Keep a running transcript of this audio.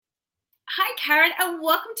Hi, Karen, and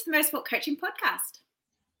welcome to the Motorsport Coaching Podcast.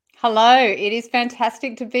 Hello, it is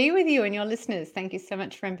fantastic to be with you and your listeners. Thank you so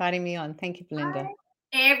much for inviting me on. Thank you, Belinda.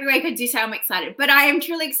 Every week I do say I'm excited, but I am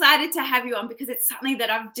truly excited to have you on because it's something that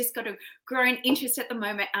I've just got a growing interest at the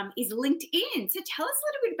moment is LinkedIn. So tell us a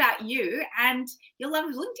little bit about you and your love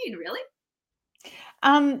of LinkedIn, really.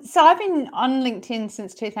 So I've been on LinkedIn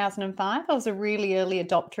since 2005. I was a really early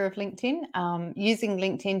adopter of LinkedIn, using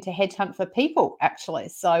LinkedIn to headhunt for people, actually.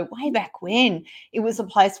 So way back when, it was a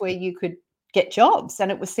place where you could get jobs, and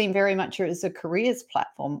it was seen very much as a careers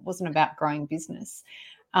platform. It wasn't about growing business.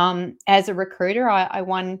 As a recruiter, I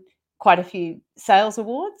won quite a few sales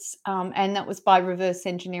awards, and that was by reverse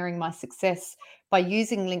engineering my success by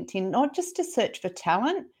using LinkedIn, not just to search for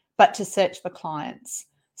talent, but to search for clients.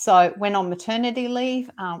 So went on maternity leave,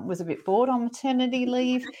 was a bit bored on maternity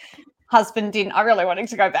leave. I really wanted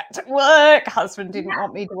to go back to work. Husband didn't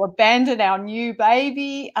want me to abandon our new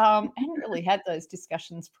baby. Hadn't really had those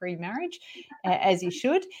discussions pre-marriage, as you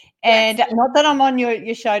should. And not that I'm on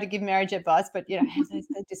your show to give marriage advice, but, have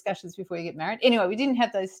those discussions before you get married. Anyway, we didn't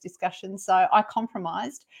have those discussions. So I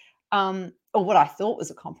compromised, or what I thought was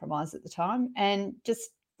a compromise at the time, and just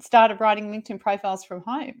started writing LinkedIn profiles from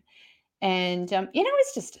home. And,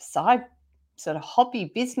 it's just a side sort of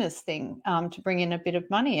hobby business thing to bring in a bit of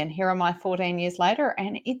money. And here am I 14 years later,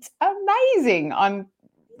 and it's amazing. I'm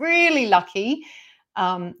really lucky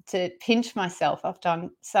to pinch myself. I've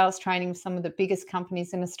done sales training with some of the biggest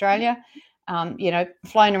companies in Australia,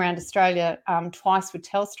 flown around Australia twice with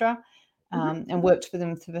Telstra. And worked for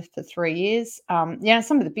them for 3 years.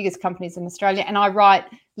 Some of the biggest companies in Australia. And I write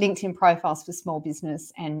LinkedIn profiles for small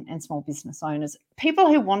business and small business owners, people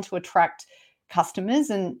who want to attract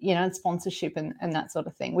customers and, and sponsorship and that sort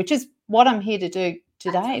of thing, which is what I'm here to do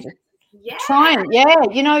today.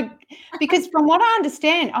 Because from what I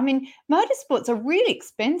understand, motorsports are really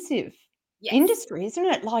expensive industry, isn't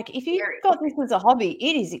it? Like if you've got this as a hobby,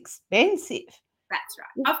 it is expensive. That's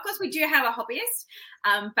right. Of course, we do have a hobbyist,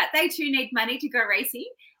 but they too need money to go racing.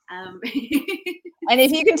 And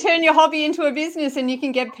if you can turn your hobby into a business and you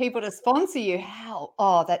can get people to sponsor you,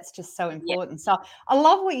 that's just so important. So I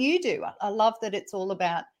love what you do. I love that it's all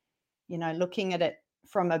about, looking at it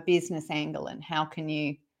from a business angle and how can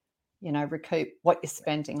you, recoup what you're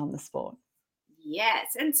spending on the sport. Yes.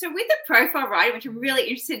 And so with the profile writing, which I'm really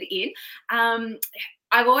interested in,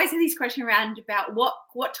 I've always had this question around about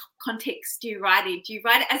what context do you write in? Do you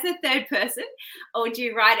write it as a third person or do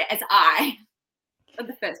you write it as I, or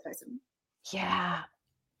the first person? Yeah.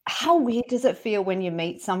 How weird does it feel when you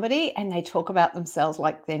meet somebody and they talk about themselves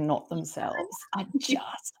like they're not themselves? It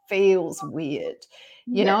just feels weird,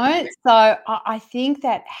 know? So I think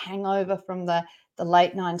that hangover from the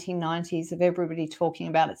late 1990s of everybody talking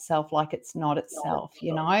about itself like it's not itself,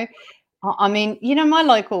 my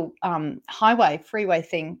local freeway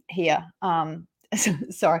thing here,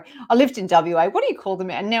 sorry, I lived in WA. What do you call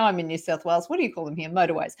them? And now I'm in New South Wales. What do you call them here?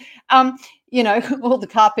 Motorways. All the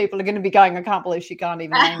car people are going to be going, I can't believe she can't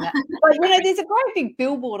even name that. But, there's a great big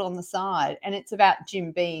billboard on the side and it's about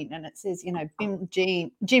Jim Beam. And it says,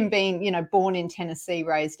 Jim Beam, born in Tennessee,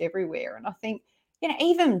 raised everywhere. And I think,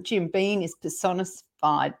 even Jim Beam is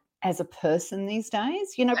personified as a person these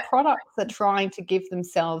days. Products are trying to give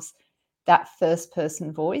themselves that first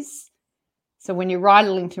person voice. So when you write a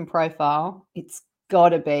LinkedIn profile, you've got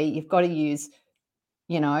to use,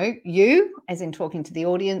 you as in talking to the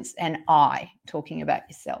audience and I talking about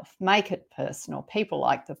yourself. Make it personal. People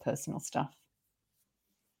like the personal stuff.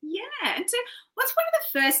 Yeah. And so what's one of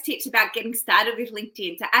the first tips about getting started with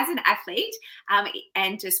LinkedIn? So as an athlete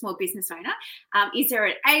and a small business owner, is there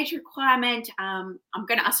an age requirement? I'm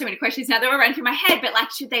going to ask so many questions now that are running through my head, but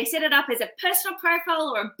should they set it up as a personal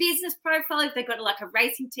profile or a business profile? If they've got a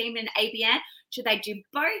racing team and an ABN, should they do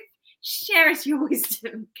both? Share us your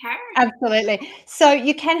wisdom, Karen. Absolutely. So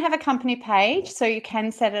you can have a company page. So you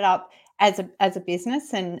can set it up as a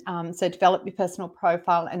business and so develop your personal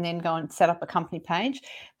profile and then go and set up a company page.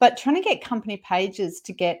 But trying to get company pages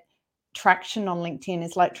to get traction on LinkedIn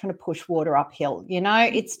is like trying to push water uphill.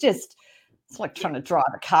 It's like trying to drive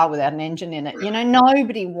a car without an engine in it.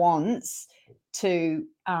 Nobody wants to,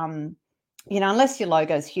 unless your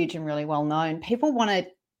logo is huge and really well known, people want to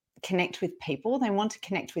connect with people. They want to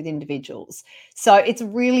connect with individuals. So it's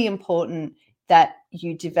really important that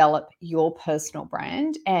you develop your personal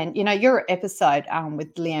brand. And, your episode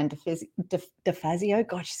with Leanne DeFazio,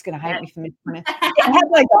 God, she's going to hate me for missing it.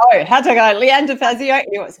 How'd I go? Leanne DeFazio,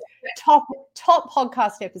 it was top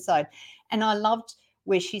podcast episode. And I loved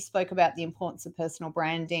where she spoke about the importance of personal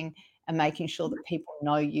branding and making sure that people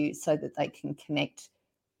know you so that they can connect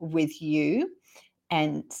with you.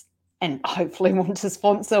 And and hopefully want to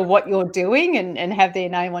sponsor what you're doing and have their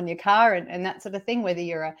name on your car and that sort of thing, whether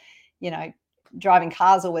you're driving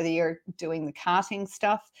cars or whether you're doing the karting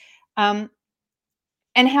stuff. And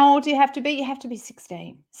how old do you have to be? You have to be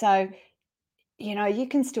 16. So, you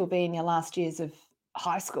can still be in your last years of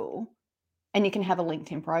high school and you can have a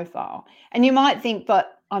LinkedIn profile. And you might think,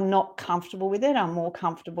 but I'm not comfortable with it. I'm more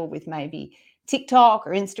comfortable with maybe TikTok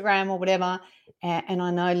or Instagram or whatever. And I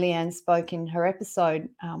know Leanne spoke in her episode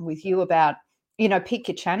with you about, pick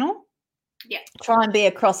your channel. Yeah. Try and be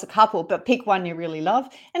across a couple, but pick one you really love.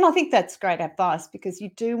 And I think that's great advice, because you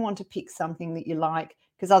do want to pick something that you like,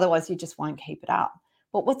 because otherwise you just won't keep it up.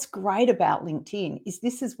 But what's great about LinkedIn is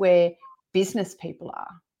this is where business people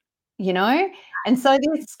are, and so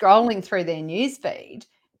they're scrolling through their newsfeed,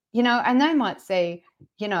 and they might see,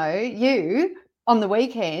 you on the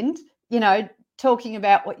weekend, talking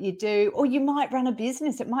about what you do, or you might run a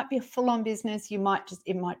business. It might be a full-on business. It might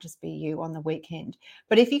just be you on the weekend.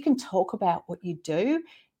 But if you can talk about what you do,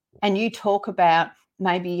 and you talk about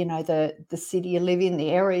maybe, the city you live in, the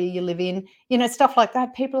area you live in, stuff like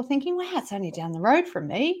that, people are thinking, wow, it's only down the road from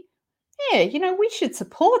me. Yeah, we should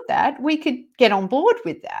support that. We could get on board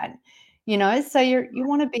with that. So you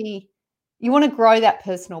want to grow that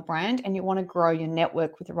personal brand, and you want to grow your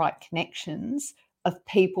network with the right connections of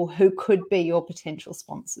people who could be your potential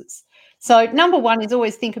sponsors. So number one is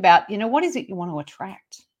always think about, what is it you want to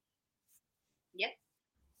attract? Yep.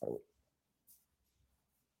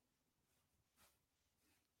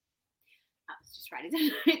 Writing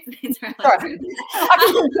down.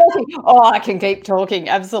 I can keep talking.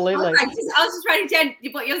 Absolutely. I was just writing down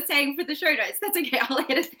what you're saying for the show notes. That's okay. I'll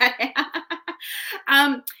edit that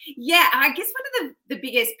out. Yeah, I guess one of the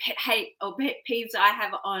biggest pet peeves I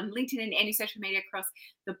have on LinkedIn and any social media across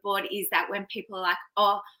the board is that when people are like,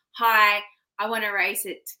 oh, hi, I want to race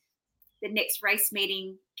at the next race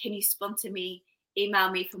meeting. Can you sponsor me?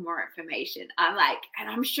 Email me for more information. I'm like, and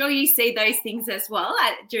I'm sure you see those things as well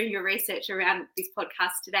during your research around this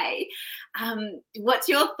podcast today. What's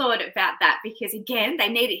your thought about that? Because again, they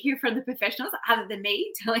need to hear from the professionals other than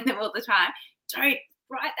me telling them all the time, don't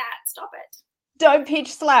write that, stop it. Don't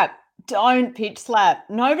pitch slap. Don't pitch slap.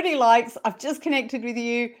 Nobody likes, I've just connected with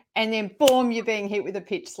you, and then boom, you're being hit with a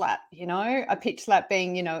pitch slap, a pitch slap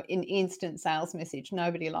being, an instant sales message.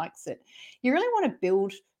 Nobody likes it. You really want to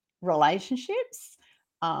build relationships.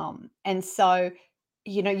 And so,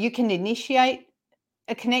 you can initiate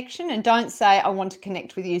a connection, and don't say, I want to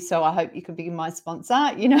connect with you, so I hope you can be my sponsor.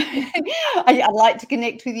 I'd like to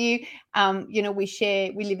connect with you.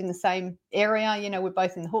 We live in the same area, we're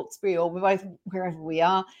both in the Hawkesbury, or we're both wherever we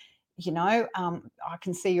are. I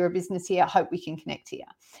can see you're a business here. I hope we can connect here,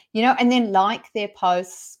 and then like their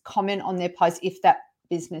posts, comment on their posts if that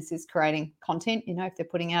business is creating content, if they're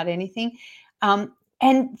putting out anything.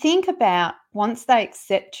 And think about, once they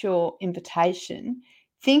accept your invitation,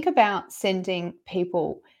 think about sending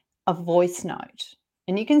people a voice note.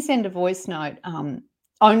 And you can send a voice note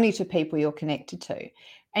only to people you're connected to.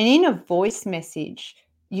 And in a voice message,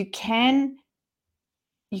 you can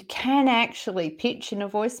actually pitch in a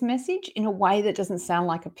voice message in a way that doesn't sound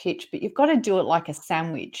like a pitch, but you've got to do it like a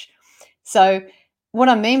sandwich. So what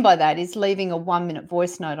I mean by that is leaving a 1-minute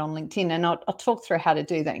voice note on LinkedIn, and I'll talk through how to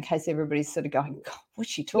do that in case everybody's sort of going, God, what's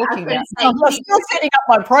she talking about? I'm still setting up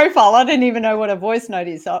my profile. I don't even know what a voice note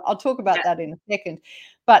is. So I'll talk about that in a second.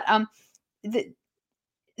 But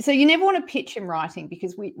so you never want to pitch in writing,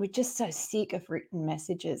 because we're just so sick of written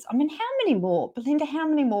messages. I mean, how many more, Belinda, how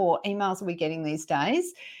many more emails are we getting these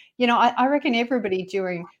days? I reckon everybody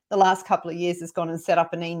during the last couple of years has gone and set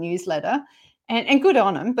up an e-newsletter. And good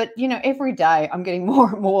on them, but every day I'm getting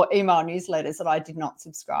more and more email newsletters that I did not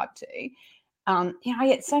subscribe to. I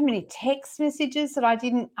get so many text messages that I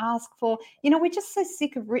didn't ask for. We're just so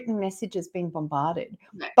sick of written messages being bombarded.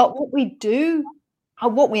 No. But what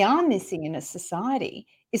we are missing in a society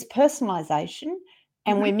is personalization,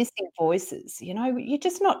 and we're missing voices. You're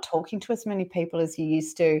just not talking to as many people as you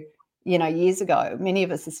used to, years ago. Many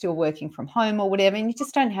of us are still working from home or whatever, and you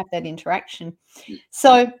just don't have that interaction.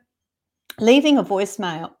 So leaving a voice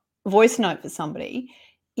note for somebody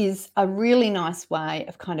is a really nice way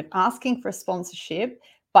of kind of asking for a sponsorship,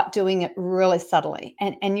 but doing it really subtly.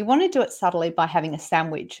 And you want to do it subtly by having a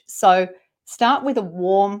sandwich. So start with a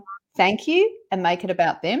warm thank you and make it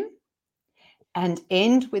about them, and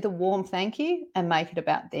end with a warm thank you and make it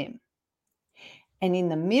about them. And in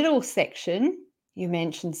the middle section, you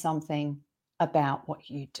mention something about what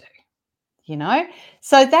you do,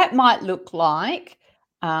 So that might look like,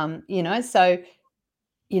 when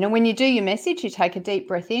you do your message, you take a deep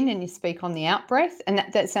breath in and you speak on the out breath. And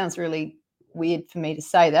that sounds really weird for me to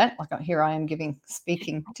say that. Like, here I am giving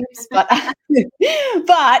speaking tips, but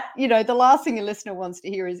but the last thing a listener wants to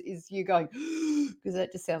hear is you going, because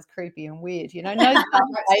that just sounds creepy and weird. No data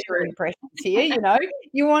impressions here.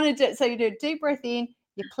 You want to do, so you do a deep breath in,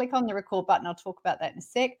 you click on the record button. I'll talk about that in a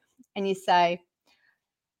sec, and you say,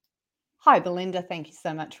 "Hi, Belinda. Thank you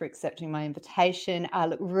so much for accepting my invitation. I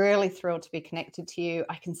look really thrilled to be connected to you.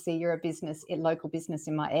 I can see you're a local business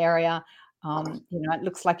in my area. It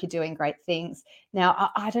looks like you're doing great things. Now,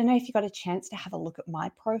 I don't know if you got a chance to have a look at my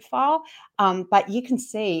profile, but you can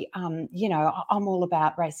see, I'm all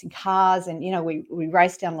about racing cars, and we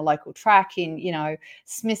race down the local track in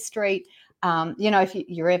Smith Street. If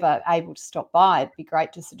you're ever able to stop by, it'd be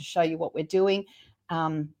great to sort of show you what we're doing."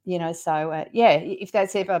 If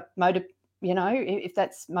that's ever if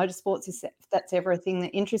that's motorsports, if that's everything that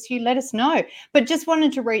interests you, let us know. But just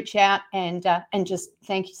wanted to reach out and just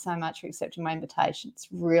thank you so much for accepting my invitation. It's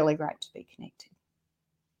really great to be connected.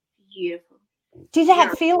 Beautiful. Did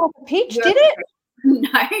that feel like a pitch? Did it?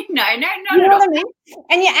 No, you know what I mean?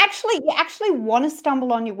 And you actually want to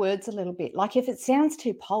stumble on your words a little bit. Like, if it sounds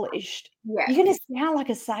too polished, you're going to sound like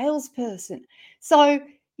a salesperson. So,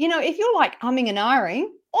 if you're like umming and ahhing,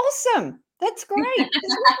 awesome. That's great. You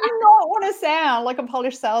do not want to sound like a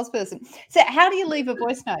polished salesperson. So how do you leave a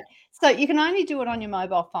voice note? So you can only do it on your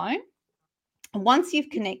mobile phone. Once you've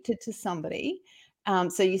connected to somebody,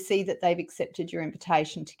 so you see that they've accepted your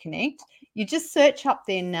invitation to connect, you just search up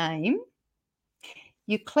their name.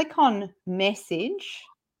 You click on message.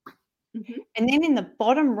 Mm-hmm. And then in the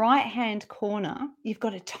bottom right-hand corner, you've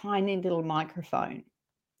got a tiny little microphone.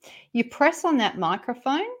 You press on that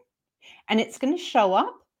microphone and it's going to show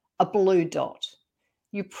up a blue dot.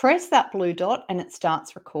 You press that blue dot and it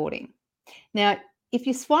starts recording. Now, if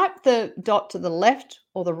you swipe the dot to the left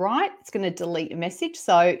or the right, it's going to delete your message.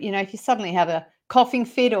 So, if you suddenly have a coughing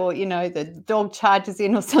fit or, the dog charges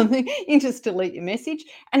in or something, you just delete your message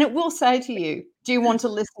and it will say to you, do you want to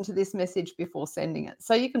listen to this message before sending it?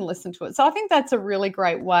 So you can listen to it. So I think that's a really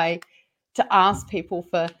great way to ask people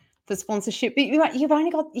for sponsorship. But you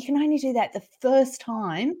can only do that the first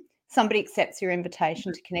time somebody accepts your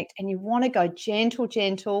invitation to connect, and you want to go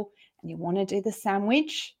gentle, and you want to do the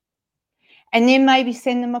sandwich, and then maybe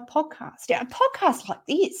send them a podcast. Yeah, a podcast like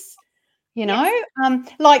this, Yes.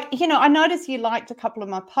 I noticed you liked a couple of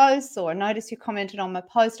my posts, or I noticed you commented on my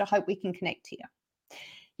post. I hope we can connect here.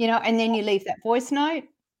 And then you leave that voice note,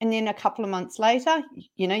 and then a couple of months later,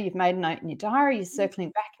 you've made a note in your diary, you're circling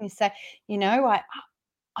back and you say,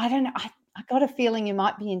 I don't know, I got a feeling you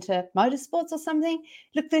might be into motorsports or something.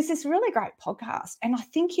 Look, there's this really great podcast, and I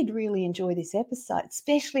think you'd really enjoy this episode,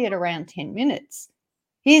 especially at around 10 minutes.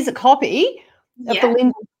 Here's a copy of the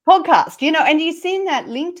Linda podcast, and you send that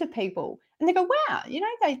link to people and they go, wow,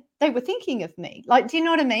 they were thinking of me. Like, do you know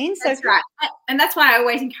what I mean? That's right. And that's why I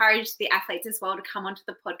always encourage the athletes as well to come onto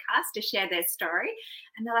the podcast to share their story.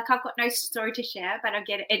 And they're like, I've got no story to share, but I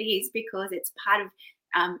get it. It is because it's part of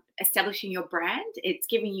establishing your brand. It's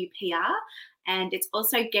giving you PR, and it's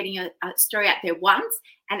also getting a story out there once,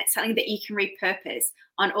 and it's something that you can repurpose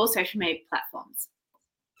on all social media platforms.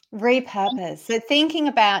 Repurpose. So thinking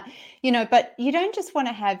about, but you don't just want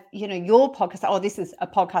to have, your podcast. Oh, this is a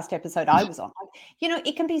podcast episode I was on.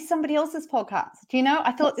 It can be somebody else's podcast.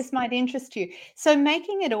 I thought this might interest you. So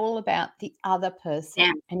making it all about the other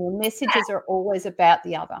person, and your messages are always about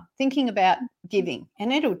the other. Thinking about giving,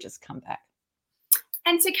 and it'll just come back.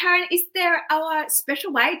 And so, Karen, is there a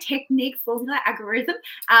special way, technique, formula, algorithm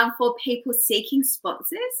for people seeking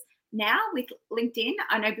sponsors now with LinkedIn?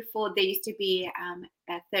 I know before there used to be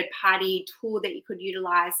a third-party tool that you could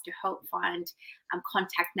utilize to help find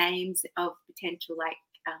contact names of potential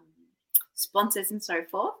sponsors and so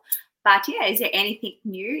forth. But is there anything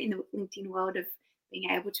new in the LinkedIn world of being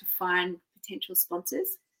able to find potential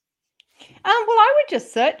sponsors? Well, I would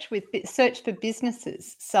just search for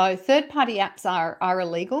businesses. So third-party apps are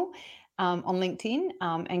illegal on LinkedIn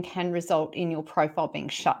and can result in your profile being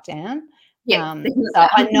shut down. Yeah. So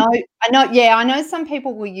I know some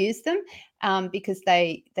people will use them because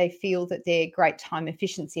they feel that they're great time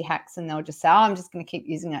efficiency hacks, and they'll just say, I'm just going to keep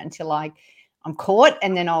using it until I'm caught,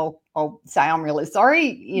 and then I'll say I'm really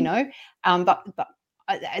sorry, but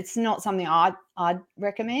it's not something I'd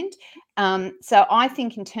recommend. So I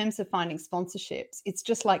think in terms of finding sponsorships, it's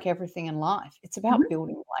just like everything in life. It's about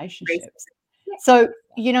building relationships. Yeah. So,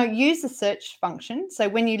 use the search function. So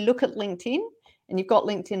when you look at LinkedIn and you've got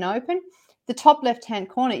LinkedIn open, the top left-hand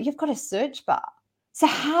corner, you've got a search bar. So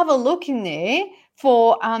have a look in there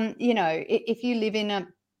for, if you live in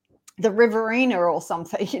the Riverina or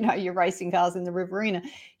something, you're racing cars in the Riverina,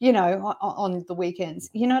 on the weekends,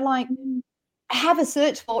 have a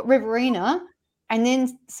search for Riverina and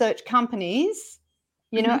then search companies,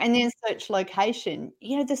 and then search location.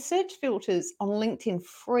 The search filters on LinkedIn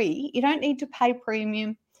free. You don't need to pay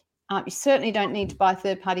premium. You certainly don't need to buy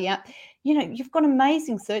third-party app. You've got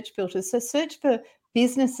amazing search filters. So search for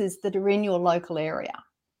businesses that are in your local area,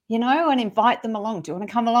 and invite them along. Do you want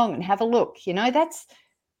to come along and have a look? That's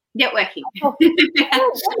networking.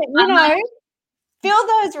 Build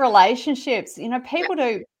those relationships.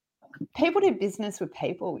 People do business with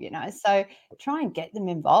people, so try and get them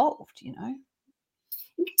involved.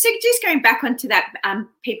 So just going back onto that,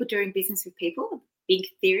 people doing business with people, big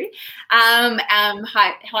theory.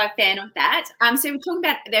 High fan of that. So we're talking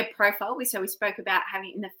about their profile. We spoke about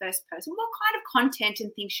having it in the first person. What kind of content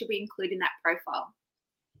and things should we include in that profile?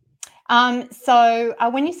 So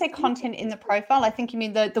when you say content in the profile, I think you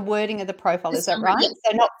mean the wording of the profile. Is that right? Yes.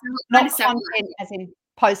 So not content as in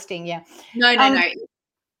posting. Yeah. No.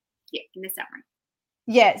 Yeah, in the summary.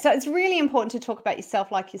 Yeah. So it's really important to talk about yourself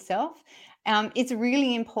like yourself. It's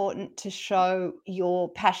really important to show your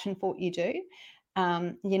passion for what you do.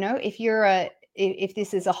 If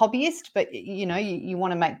this is a hobbyist, but you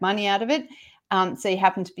want to make money out of it. So you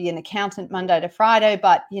happen to be an accountant Monday to Friday,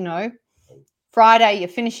 but Friday you're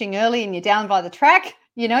finishing early and you're down by the track,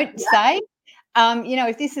 say,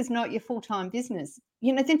 if this is not your full-time business,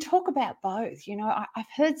 then talk about both. I've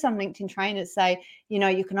heard some LinkedIn trainers say,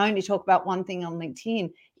 you can only talk about one thing on LinkedIn.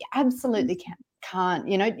 You absolutely can't.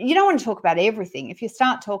 You don't want to talk about everything. If you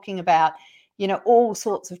start talking about, all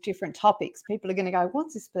sorts of different topics, people are going to go,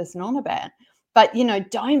 what's this person on about? But,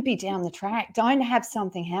 don't be down the track. Don't have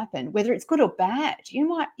something happen, whether it's good or bad. You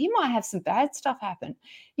might have some bad stuff happen.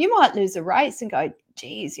 You might lose a race and go,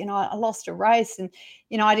 geez, I lost a race and,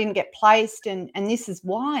 I didn't get placed and this is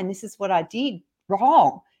why, and this is what I did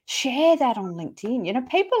wrong. Share that on LinkedIn.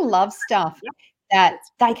 People love stuff that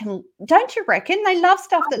they can, don't you reckon? They love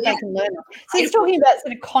stuff that they can learn. So it's talking about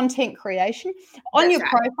sort of content creation. On your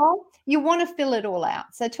profile, you want to fill it all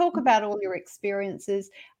out. So talk about all your experiences.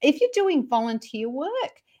 If you're doing volunteer work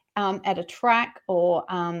at a track or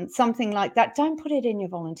something like that, don't put it in your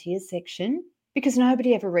volunteer section because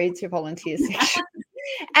nobody ever reads your volunteer section.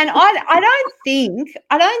 And I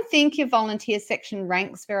don't think your volunteer section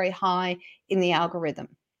ranks very high in the algorithm.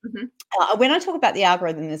 When I talk about the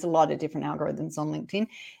algorithm, there's a lot of different algorithms on LinkedIn.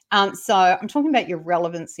 So I'm talking about your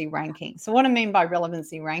relevancy ranking. So what I mean by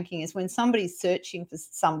relevancy ranking is when somebody's searching for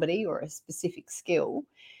somebody or a specific skill.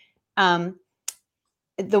 So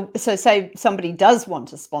say somebody does want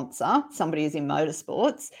to sponsor, somebody is in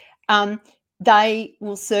motorsports, they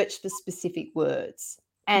will search for specific words.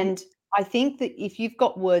 And I think that if you've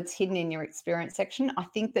got words hidden in your experience section, I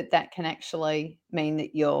think that can actually mean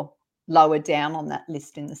that you're lower down on that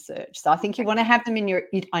list in the search. So I think you want to have them in your,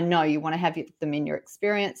 I know you want to have them in your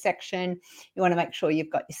experience section. You want to make sure you've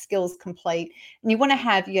got your skills complete and you want to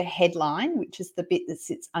have your headline, which is the bit that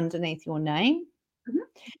sits underneath your name.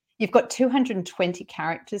 You've got 220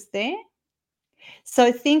 characters there.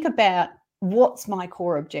 So think about what's my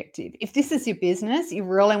core objective. If this is your business, you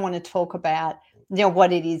really want to talk about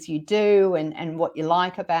what it is you do and what you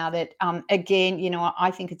like about it. Again,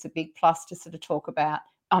 I think it's a big plus to sort of talk about,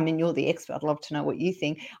 you're the expert. I'd love to know what you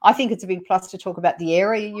think. I think it's a big plus to talk about the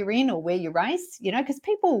area you're in or where you race, because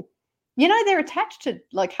people, they're attached to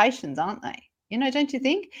locations, aren't they? Don't you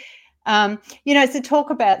think? So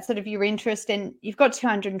talk about sort of your interest, and you've got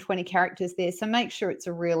 220 characters there. So make sure it's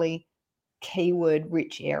a really keyword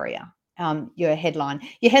rich area. Your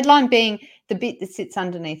headline being the bit that sits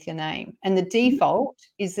underneath your name, and the default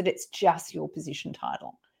is that it's just your position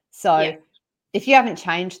title. So if you haven't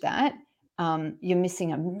changed that, you're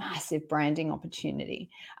missing a massive branding opportunity.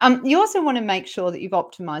 You also want to make sure that you've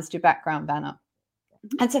optimized your background banner.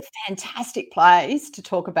 It's a fantastic place to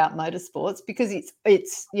talk about motorsports because it's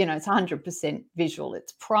 100% visual.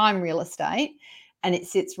 It's prime real estate, and it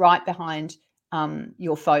sits right behind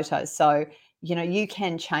your photos. So you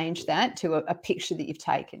can change that to a picture that you've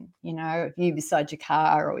taken. You beside your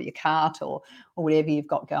car or your cart or whatever you've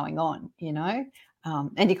got going on.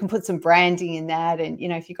 And you can put some branding in that, and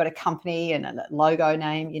if you've got a company and a logo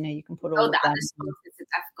name, you can put all of that. That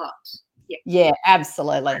I've got. Yeah,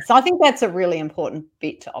 absolutely. So I think that's a really important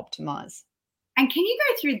bit to optimize. And can you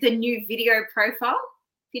go through the new video profile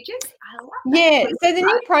features? I love that. Yeah, so the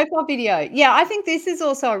new profile video. Yeah, I think this is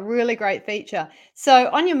also a really great feature. So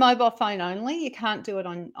on your mobile phone only, you can't do it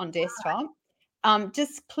on desktop.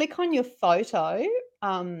 Just click on your photo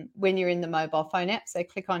when you're in the mobile phone app. So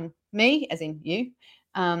click on me, as in you,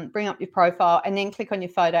 bring up your profile, and then click on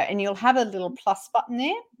your photo, and you'll have a little plus button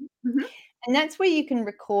there. And that's where you can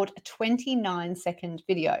record a 29-second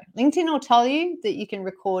video. LinkedIn will tell you that you can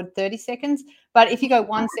record 30 seconds, but if you go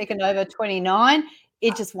 1 second over 29,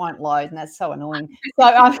 it just won't load, and that's so annoying.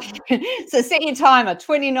 So, so set your timer,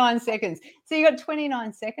 29 seconds. So you got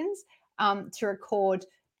 29 seconds to record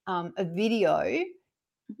a video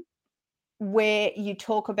where you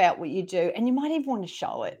talk about what you do, and you might even want to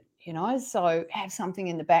show it, so have something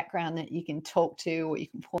in the background that you can talk to or you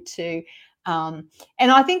can point to. And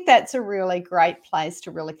I think that's a really great place to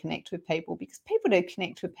really connect with people, because people do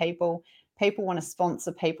connect with people. People want to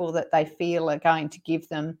sponsor people that they feel are going to give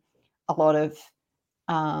them a lot of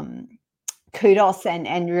kudos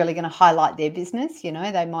and really going to highlight their business.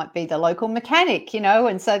 They might be the local mechanic,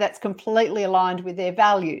 and so that's completely aligned with their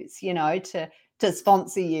values, to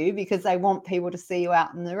sponsor you because they want people to see you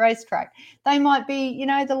out in the racetrack. They might be,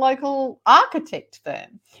 the local architect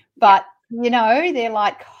firm, but, they're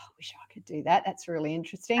like, oh, I wish I could do that. That's really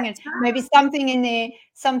interesting. And maybe something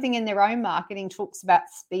in their own marketing talks about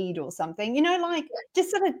speed or something, just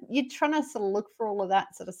sort of, you're trying to sort of look for all of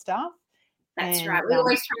that sort of stuff. That's right. We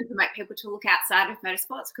always try and promote people to look outside of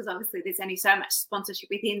motorsports, because obviously there's only so much sponsorship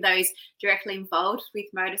within those directly involved with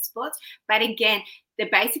motorsports. But again, they're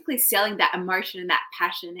basically selling that emotion and that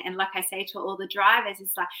passion. And like I say to all the drivers,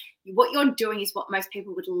 it's like what you're doing is what most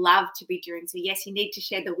people would love to be doing. So yes, you need to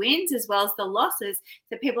share the wins as well as the losses,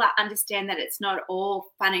 so people understand that it's not all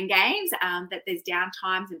fun and games, that there's down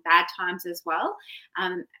times and bad times as well,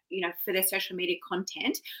 for their social media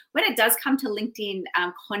content. When it does come to LinkedIn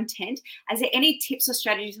content, is there any tips or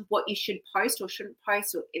strategies of what you should post or shouldn't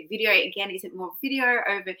post? Or a video, again, is it more video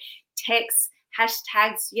over text,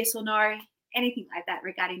 hashtags, yes or no? Anything like that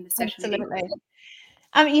regarding the social media?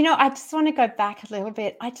 I just want to go back a little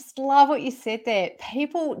bit. I just love what you said there.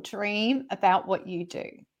 People dream about what you do.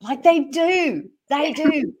 Like they do. They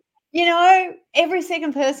do. Every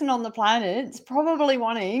second person on the planet is probably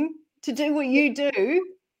wanting to do what you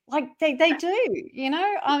do. Like they do,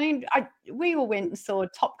 we all went and saw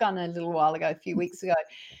Top Gun a little while ago, a few weeks ago.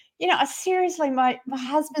 Seriously, my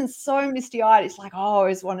husband's so misty-eyed. It's like, oh, I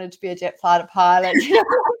always wanted to be a jet fighter pilot. He's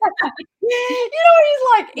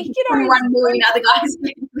like, 1 million other guys.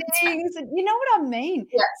 Things, you know what I mean?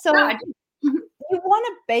 Yeah, so no, I do. You want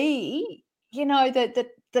to be,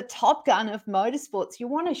 the Top Gun of motorsports. You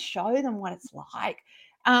want to show them what it's like.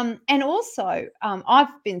 And also,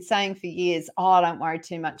 I've been saying for years, don't worry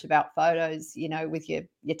too much about photos, with your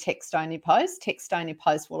text-only post. Text-only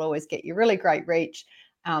post will always get you really great reach.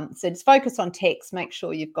 So just focus on text. Make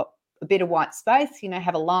sure you've got a bit of white space,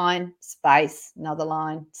 have a line, space, another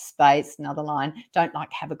line, space, another line. Don't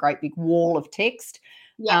have a great big wall of text.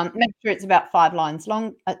 Yeah. Make sure it's about 5 lines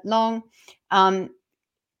long.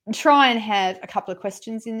 Try and have a couple of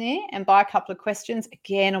questions in there. And by a couple of questions,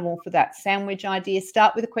 again, I'm all for that sandwich idea.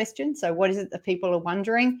 Start with a question. So what is it that people are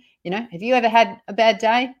wondering? Have you ever had a bad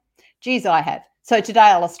day? Geez, I have. So today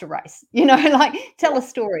I lost a race. Tell a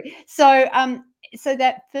story. So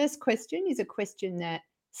that first question is a question that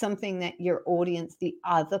something that your audience, the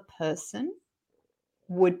other person,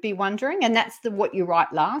 would be wondering. And that's what you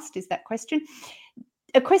write last, is that question.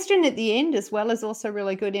 A question at the end as well is also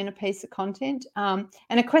really good in a piece of content. And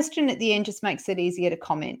a question at the end just makes it easier to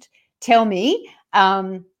comment. Tell me,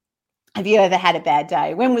 have you ever had a bad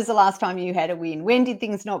day? When was the last time you had a win? When did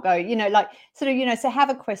things not go? So have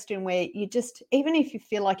a question where you just, even if you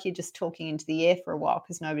feel like you're just talking into the air for a while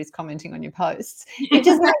because nobody's commenting on your posts, it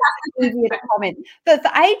just makes it easier to comment. But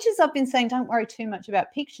for ages, I've been saying, don't worry too much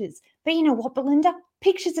about pictures. But you know what, Belinda?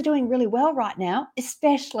 Pictures are doing really well right now,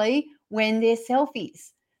 especially when they're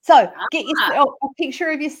selfies. So get yourself a picture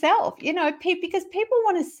of yourself, because people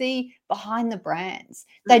want to see behind the brands.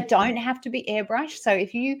 They don't have to be airbrushed. So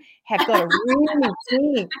if you have got a really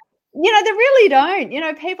big, they really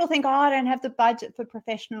don't. People think, I don't have the budget for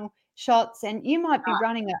professional shots. And you might be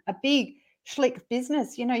running a big, schlick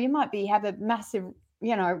business. You might have a massive,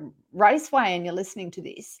 raceway, and you're listening to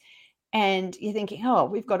this. And you're thinking, oh,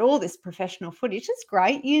 we've got all this professional footage. It's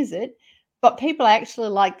great. Use it. But people actually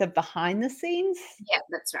like the behind the scenes. Yeah,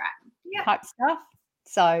 that's right. Yeah. Type stuff.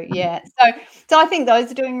 So, yeah. So I think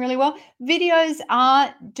those are doing really well. Videos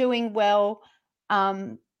are doing well. But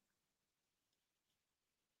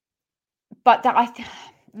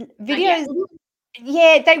videos,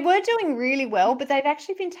 they were doing really well, but they've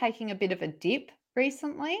actually been taking a bit of a dip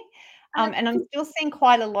recently. And I'm still seeing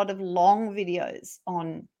quite a lot of long videos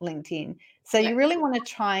on LinkedIn. So you really want to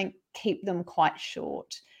try and keep them quite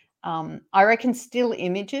short. I reckon still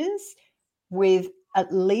images with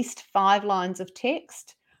at least 5 lines of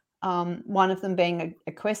text, one of them being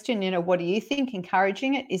a question, what do you think?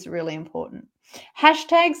 Encouraging it is really important.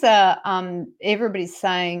 Hashtags are, everybody's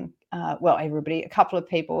saying everybody, a couple of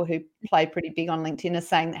people who play pretty big on LinkedIn are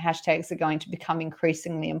saying that hashtags are going to become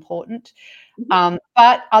increasingly important.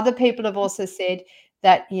 But other people have also said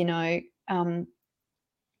that,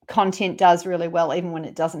 content does really well even when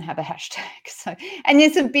it doesn't have a hashtag. So, and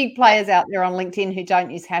there's some big players out there on LinkedIn who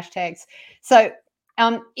don't use hashtags. So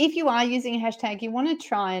if you are using a hashtag, you want to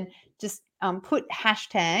try and just put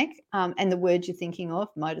hashtag and the word you're thinking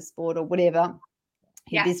of, motorsport or whatever,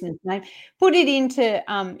 your business name, put it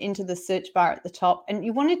into the search bar at the top, and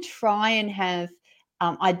you want to try and have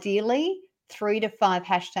ideally 3 to 5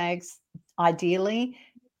 hashtags, ideally,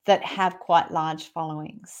 that have quite large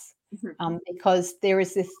followings. Because there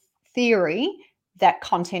is this theory that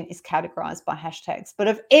content is categorized by hashtags. But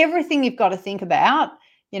of everything you've got to think about,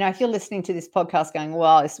 if you're listening to this podcast going,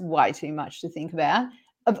 well, it's way too much to think about,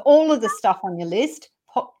 of all of the stuff on your list,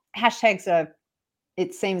 hashtags are,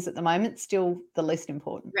 it seems at the moment, still the least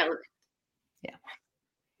important. Relevant. Yeah.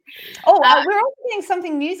 Oh, we're also getting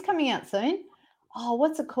something new's coming out soon. Oh,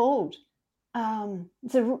 what's it called?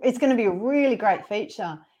 It's going to be a really great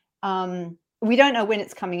feature. We don't know when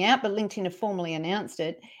it's coming out, but LinkedIn have formally announced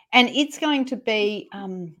it. And it's going to be,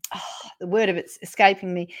 the word of it's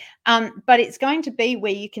escaping me, but it's going to be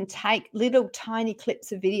where you can take little tiny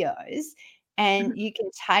clips of videos and you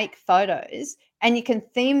can take photos and you can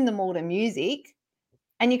theme them all to music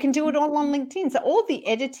and you can do it all on LinkedIn. So all the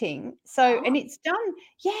editing. So, and it's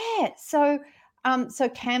done. So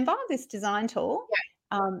Canva, this design tool,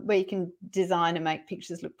 where you can design and make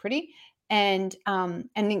pictures look pretty. And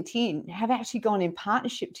LinkedIn have actually gone in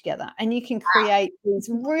partnership together, and you can create these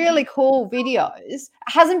really cool videos. It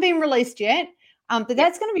hasn't been released yet, but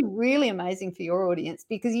that's going to be really amazing for your audience,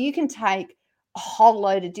 because you can take a whole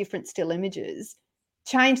load of different still images,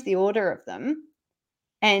 change the order of them,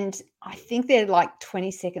 and I think they're like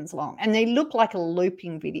 20 seconds long, and they look like a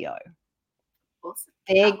looping video. Awesome.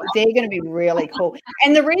 They're going to be really cool.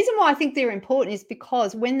 And the reason why I think they're important is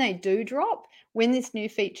because when they do drop, when this new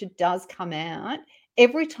feature does come out,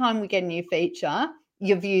 every time we get a new feature,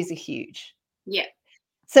 your views are huge. Yeah.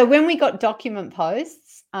 So when we got document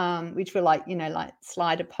posts, which were like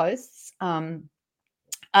slider posts,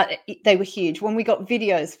 they were huge. When we got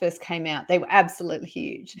videos first came out, they were absolutely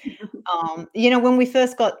huge. When we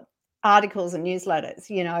first got articles and newsletters,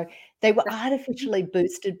 they were artificially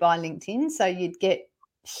boosted by LinkedIn, so you'd get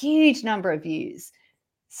huge number of views.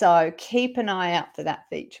 So keep an eye out for that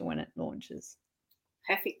feature when it launches.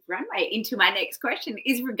 Perfect runway into my next question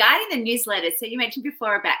is regarding the newsletter. So you mentioned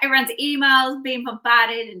before about everyone's emails being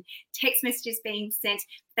bombarded and text messages being sent.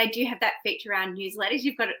 They do have that feature around newsletters.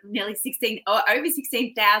 You've got nearly 16 or over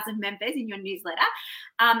 16,000 members in your newsletter.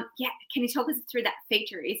 Can you talk us through that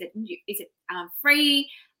feature? Is it free?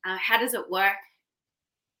 How does it work?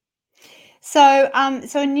 So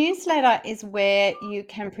a newsletter is where you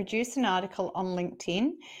can produce an article on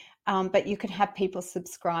LinkedIn, but you can have people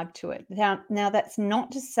subscribe to it. Now that's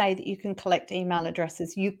not to say that you can collect email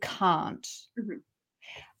addresses. You can't.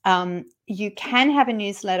 You can have a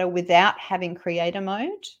newsletter without having creator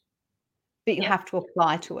mode, but you have to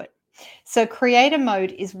apply to it. So creator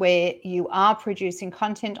mode is where you are producing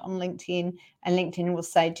content on LinkedIn, and LinkedIn will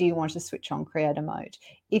say, do you want to switch on creator mode?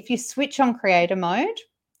 If you switch on creator mode,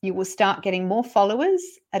 you will start getting more followers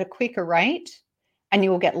at a quicker rate, and you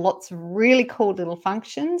will get lots of really cool little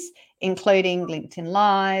functions, including LinkedIn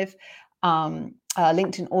Live.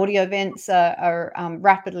 LinkedIn audio events are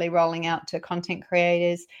rapidly rolling out to content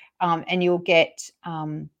creators, and you'll get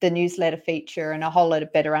the newsletter feature and a whole lot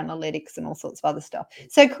of better analytics and all sorts of other stuff.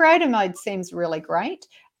 So creator mode seems really great.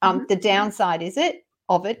 The downside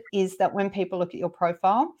of it is that when people look at your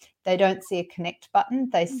profile, they don't see a connect button,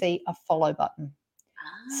 they see a follow button.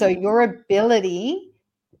 So your ability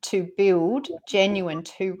to build genuine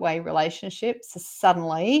two-way relationships is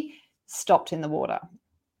suddenly stopped in the water.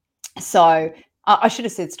 So I should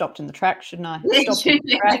have said stopped in the tracks, shouldn't I? Stopped in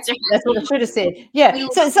the tracks. That's what I should have said. Yeah.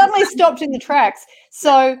 So it suddenly stopped in the tracks.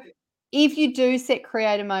 So if you do set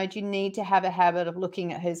creator mode, you need to have a habit of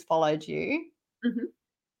looking at who's followed you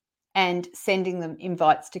and sending them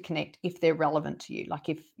invites to connect if they're relevant to you. Like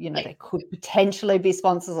if, they could potentially be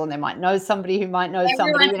sponsors, or they might know somebody who might know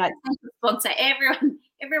somebody. Sponsor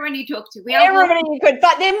everyone you talk to. Everybody you could,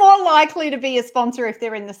 but they're more likely to be a sponsor if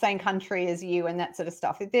they're in the same country as you and that sort of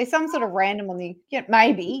stuff. If there's some sort of random on the,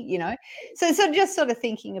 maybe, So just sort of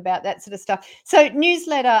thinking about that sort of stuff. So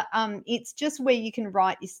newsletter, it's just where you can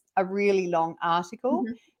write a really long article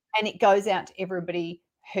and it goes out to everybody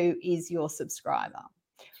who is your subscriber.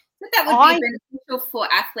 So that would be beneficial for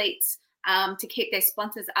athletes to keep their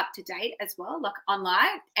sponsors up to date as well, like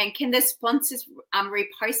online. And can the sponsors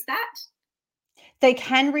repost that? They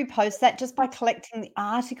can repost that just by collecting the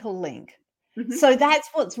article link. Mhm. So that's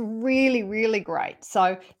what's really, really great.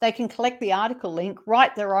 So they can collect the article link,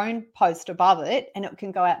 write their own post above it, and it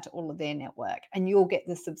can go out to all of their network, and you'll get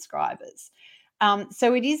the subscribers.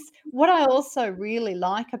 So it is what I also really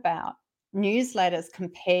like about newsletters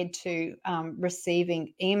compared to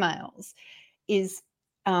receiving emails is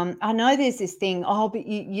I know there's this thing, oh, but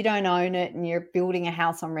you don't own it and you're building a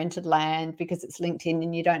house on rented land because it's LinkedIn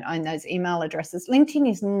and you don't own those email addresses. LinkedIn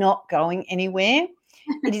is not going anywhere.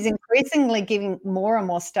 It is increasingly giving more and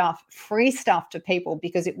more stuff, free stuff to people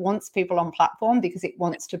because it wants people on platform, because it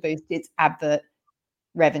wants to boost its advert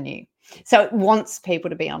revenue. So it wants people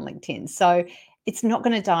to be on LinkedIn. So it's not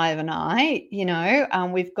going to die overnight.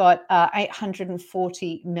 We've got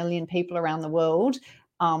 840 million people around the world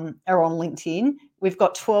are on LinkedIn. We've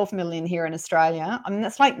got 12 million here in Australia. I mean,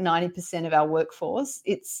 that's like 90% of our workforce.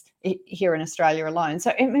 It's here in Australia alone.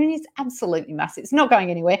 So, I mean, it's absolutely massive. It's not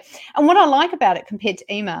going anywhere. And what I like about it compared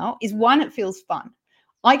to email is, one, it feels fun.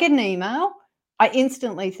 I get an email, I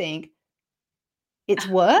instantly think it's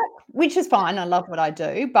work, which is fine. I love what I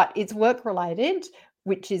do, but it's work related,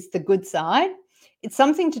 which is the good side. It's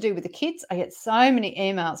something to do with the kids. I get so many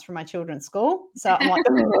emails from my children's school. So I'm like,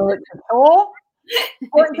 oh, it's a chore.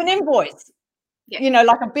 Or it's an invoice, Yeah.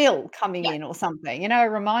 like a bill coming Yeah. in or something, a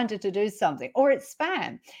reminder to do something, or it's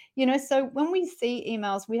spam, so when we see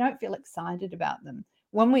emails, we don't feel excited about them.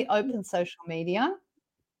 When we open social media,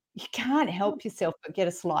 you can't help yourself but get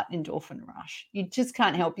a slight endorphin rush. You just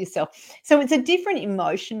can't help yourself. So it's a different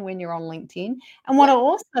emotion when you're on LinkedIn. And what I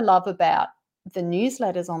also love about the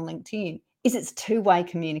newsletters on LinkedIn is it's two-way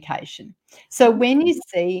communication. So when you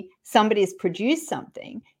see somebody has produced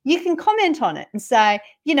something, you can comment on it and say,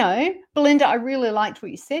 Belinda, I really liked what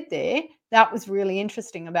you said there. That was really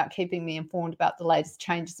interesting about keeping me informed about the latest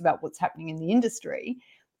changes about what's happening in the industry.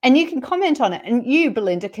 And you can comment on it. And you,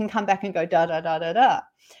 Belinda, can come back and go, da, da, da, da, da.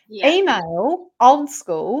 Yeah. Email, old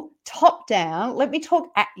school, top down, let me talk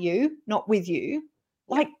at you, not with you.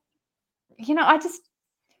 Like,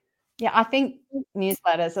 I think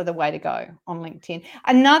newsletters are the way to go on LinkedIn.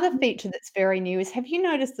 Another feature that's very new is, have you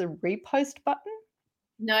noticed the repost button?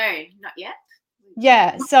 No, not yet.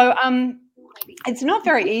 Yeah. So it's not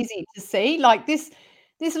very easy to see. Like this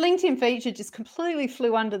LinkedIn feature just completely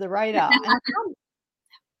flew under the radar.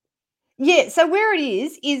 Yeah, so where it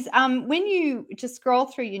is when you just scroll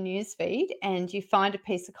through your news feed and you find a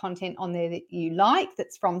piece of content on there that you like,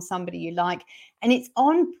 that's from somebody you like, and it's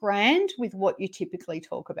on brand with what you typically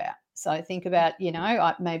talk about. So think about,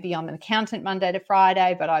 maybe I'm an accountant Monday to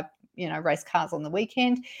Friday, but I, race cars on the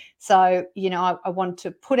weekend. So, I want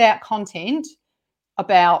to put out content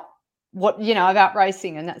about about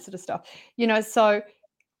racing and that sort of stuff. So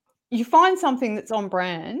you find something that's on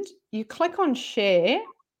brand, you click on share.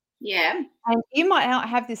 Yeah. And you might not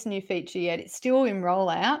have this new feature yet. It's still in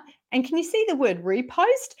rollout. And can you see the word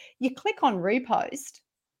repost? You click on repost,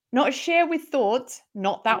 not share with thoughts,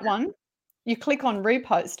 not that one. You click on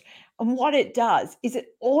repost. And what it does is it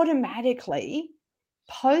automatically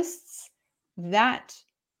posts that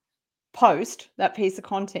that piece of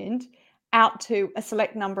content, out to a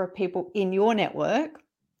select number of people in your network,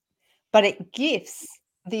 but it gifts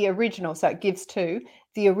the original. So it gives to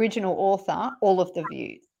the original author all of the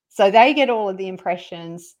views. So they get all of the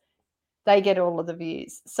impressions, they get all of the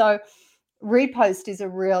views. So repost is a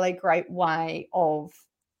really great way of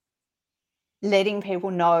letting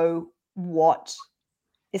people know what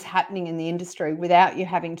is happening in the industry without you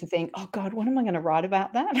having to think, oh God, what am I going to write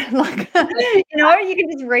about that? You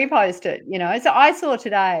can just repost it, So I saw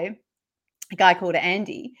today a guy called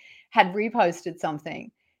Andy had reposted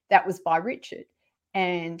something that was by Richard.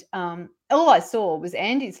 And all I saw was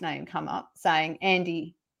Andy's name come up saying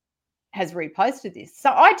Andy has reposted this.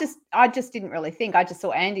 So I just didn't really think. I just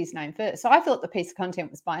saw Andy's name first. So I thought the piece of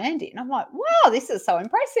content was by Andy. And I'm like, wow, this is so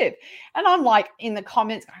impressive. And I'm like in the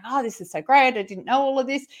comments going, oh, this is so great. I didn't know all of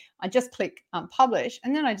this. I just click publish.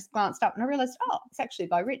 And then I just glanced up and I realized, oh, it's actually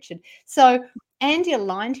by Richard. So Andy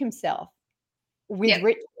aligned himself with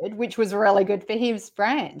Richard, which was really good for his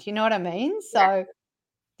brand. You know what I mean? So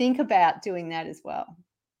think about doing that as well.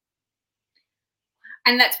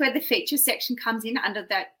 And that's where the feature section comes in under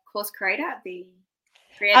that course creator, the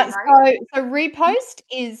creator so repost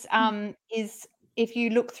is if you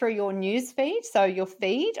look through your news feed, so your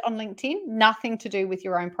feed on LinkedIn, nothing to do with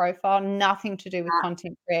your own profile, nothing to do with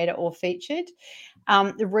content creator or featured.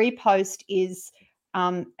 The repost is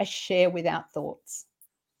a share without thoughts.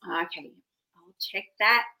 Okay. I'll check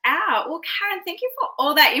that out. Well, Karen, thank you for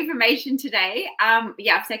all that information today.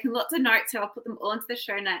 I've taken lots of notes, so I'll put them all into the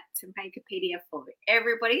show notes and make a PDF for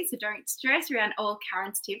everybody. So don't stress around all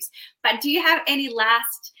Karen's tips. But do you have any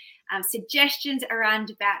last suggestions around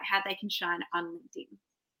about how they can shine on LinkedIn?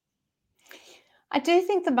 I do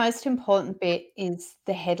think the most important bit is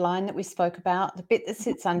the headline that we spoke about, the bit that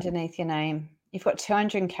sits underneath your name. You've got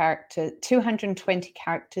 220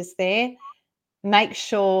 characters there. Make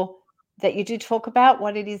sure that you do talk about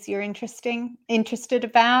what it is you're interested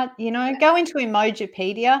about. Go into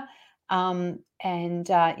Emojipedia,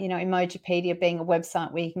 Emojipedia being a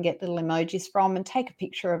website where you can get little emojis from, and take a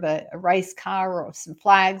picture of a race car or some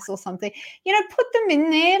flags or something. Put them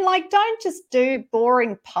in there. Like, don't just do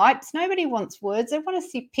boring pipes. Nobody wants words. They want to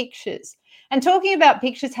see pictures. And talking about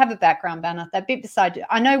pictures, have a background banner. That bit beside you.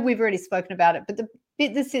 I know we've already spoken about it, but the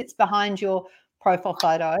bit that sits behind your profile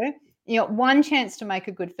photo, one chance to make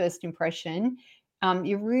a good first impression.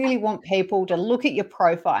 You really want people to look at your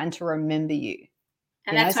profile and to remember you.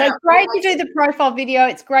 So it's great to do the profile video.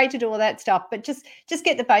 It's great to do all that stuff, but just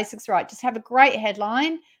get the basics right. Just have a great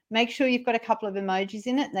headline. Make sure you've got a couple of emojis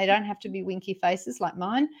in it. They don't have to be winky faces like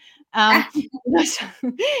mine. And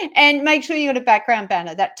make sure you've got a background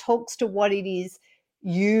banner that talks to what it is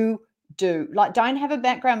you do. Like, don't have a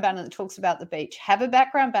background banner that talks about the beach. Have a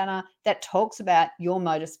background banner that talks about your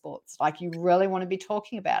motorsports. Like, you really want to be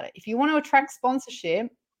talking about it. If you want to attract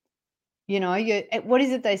sponsorship, what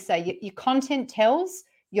is it they say? Your content tells,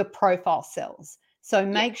 your profile sells. So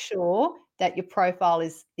make sure that your profile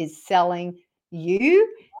is selling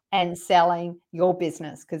you and selling your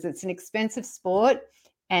business, because it's an expensive sport,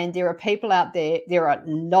 and there are people out there. There are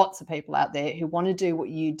lots of people out there who want to do what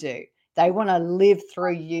you do. They want to live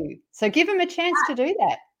through you. So give them a chance to do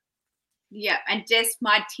that. Yeah, and just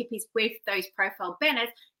my tip is, with those profile banners,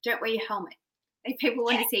 don't wear your helmet. If people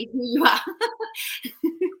want to see who you are.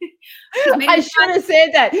 I should have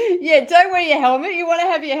said that. Yeah, don't wear your helmet. You want to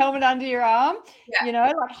have your helmet under your arm. Yeah.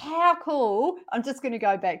 Like, how cool. I'm just going to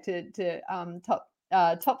go back to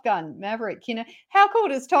Top Gun Maverick. How cool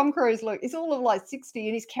does Tom Cruise look? He's all of like 60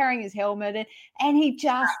 and he's carrying his helmet, and he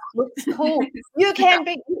just looks cool. You can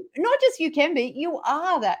be, not just you can be, you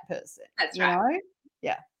are that person. That's right.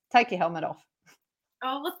 Yeah. Take your helmet off.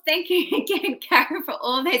 Oh, well, thank you again, Karen, for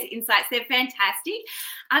all those insights. They're fantastic.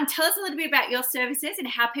 Tell us a little bit about your services and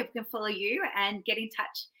how people can follow you and get in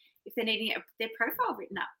touch if they're needing their profile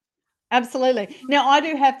written up. Absolutely. Now, I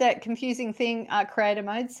do have that confusing thing, creator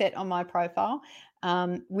mode, set on my profile,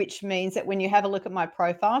 which means that when you have a look at my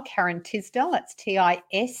profile, Karen Tisdell, that's Tisdell,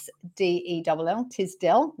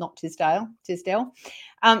 Tisdell, not Tisdale, Tisdell.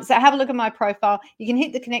 So have a look at my profile. You can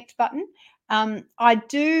hit the connect button. I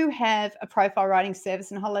do have a profile writing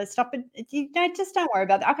service and a whole lot of stuff, but just don't worry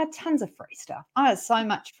about that. I've got tons of free stuff. I have so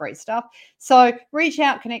much free stuff. So reach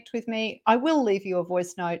out, connect with me. I will leave you a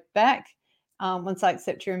voice note back once I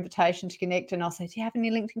accept your invitation to connect, and I'll say, do you have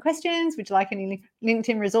any LinkedIn questions? Would you like any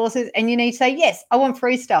LinkedIn resources? And you need to say, yes, I want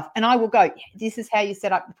free stuff. And I will go, this is how you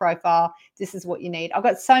set up the profile. This is what you need. I've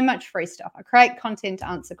got so much free stuff. I create content to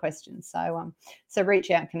answer questions. So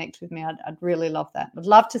reach out and connect with me. I'd really love that. I'd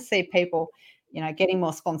love to see people, getting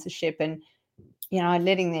more sponsorship and,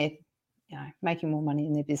 letting their, making more money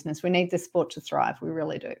in their business. We need the sport to thrive. We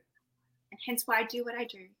really do. And hence why I do what I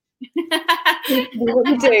do. What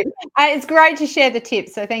you do. It's great to share the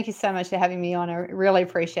tips. So thank you so much for having me on. I really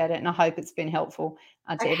appreciate it, and I hope it's been helpful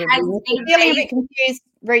to everybody. If you're feeling a bit confused,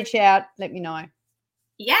 reach out. Let me know.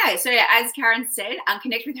 Yeah. So as Karen said,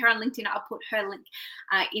 connect with her on LinkedIn. I'll put her link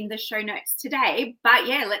in the show notes today. But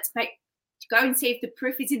yeah, let's go and see if the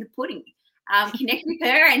proof is in the pudding. Connect with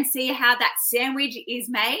her and see how that sandwich is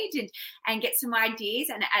made, and get some ideas.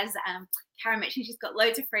 And as Karen mentioned, she's got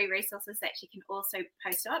loads of free resources that she can also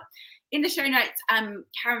post up. In the show notes,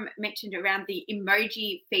 Karen mentioned around the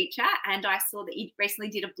emoji feature, and I saw that you recently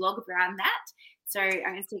did a blog around that. So I'm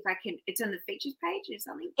going to see if I can, it's on the features page or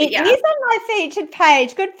something. It is on my featured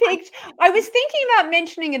page. Good pick. I was thinking about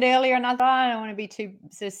mentioning it earlier, and I thought, I don't want to be too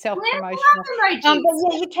self-promotional. But yeah,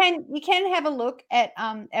 you can have a look at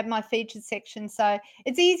my featured section. So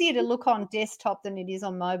it's easier to look on desktop than it is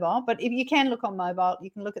on mobile. But if you can look on mobile,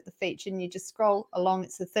 you can look at the feature and you just scroll along.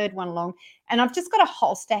 It's the third one along. And I've just got a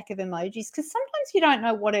whole stack of emojis, because sometimes you don't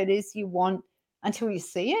know what it is you want until you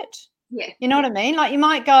see it. Yeah. You know what I mean? Like, you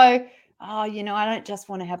might go, oh, I don't just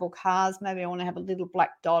want to have all cars. Maybe I want to have a little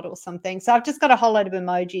black dot or something. So I've just got a whole load of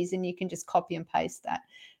emojis, and you can just copy and paste that.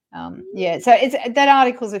 So that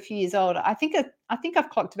article's a few years old. I think I've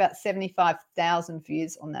clocked about 75,000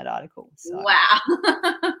 views on that article. So. Wow.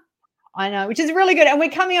 I know, which is really good. And we're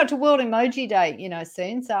coming up to World Emoji Day,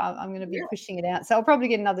 soon. So I'm going to be Yeah. pushing it out. So I'll probably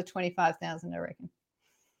get another 25,000, I reckon.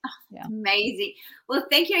 Yeah. Amazing. Well,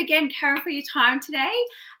 thank you again, Karen, for your time today.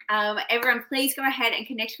 Everyone, please go ahead and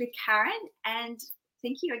connect with Karen. And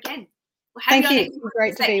thank you again. Thank you. It's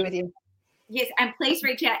great to be with you. Yes, and please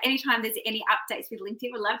reach out anytime there's any updates with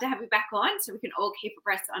LinkedIn. We'd love to have you back on so we can all keep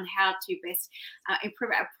abreast on how to best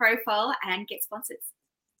improve our profile and get sponsors.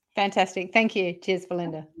 Fantastic. Thank you. Cheers,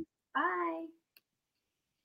 Belinda. Bye.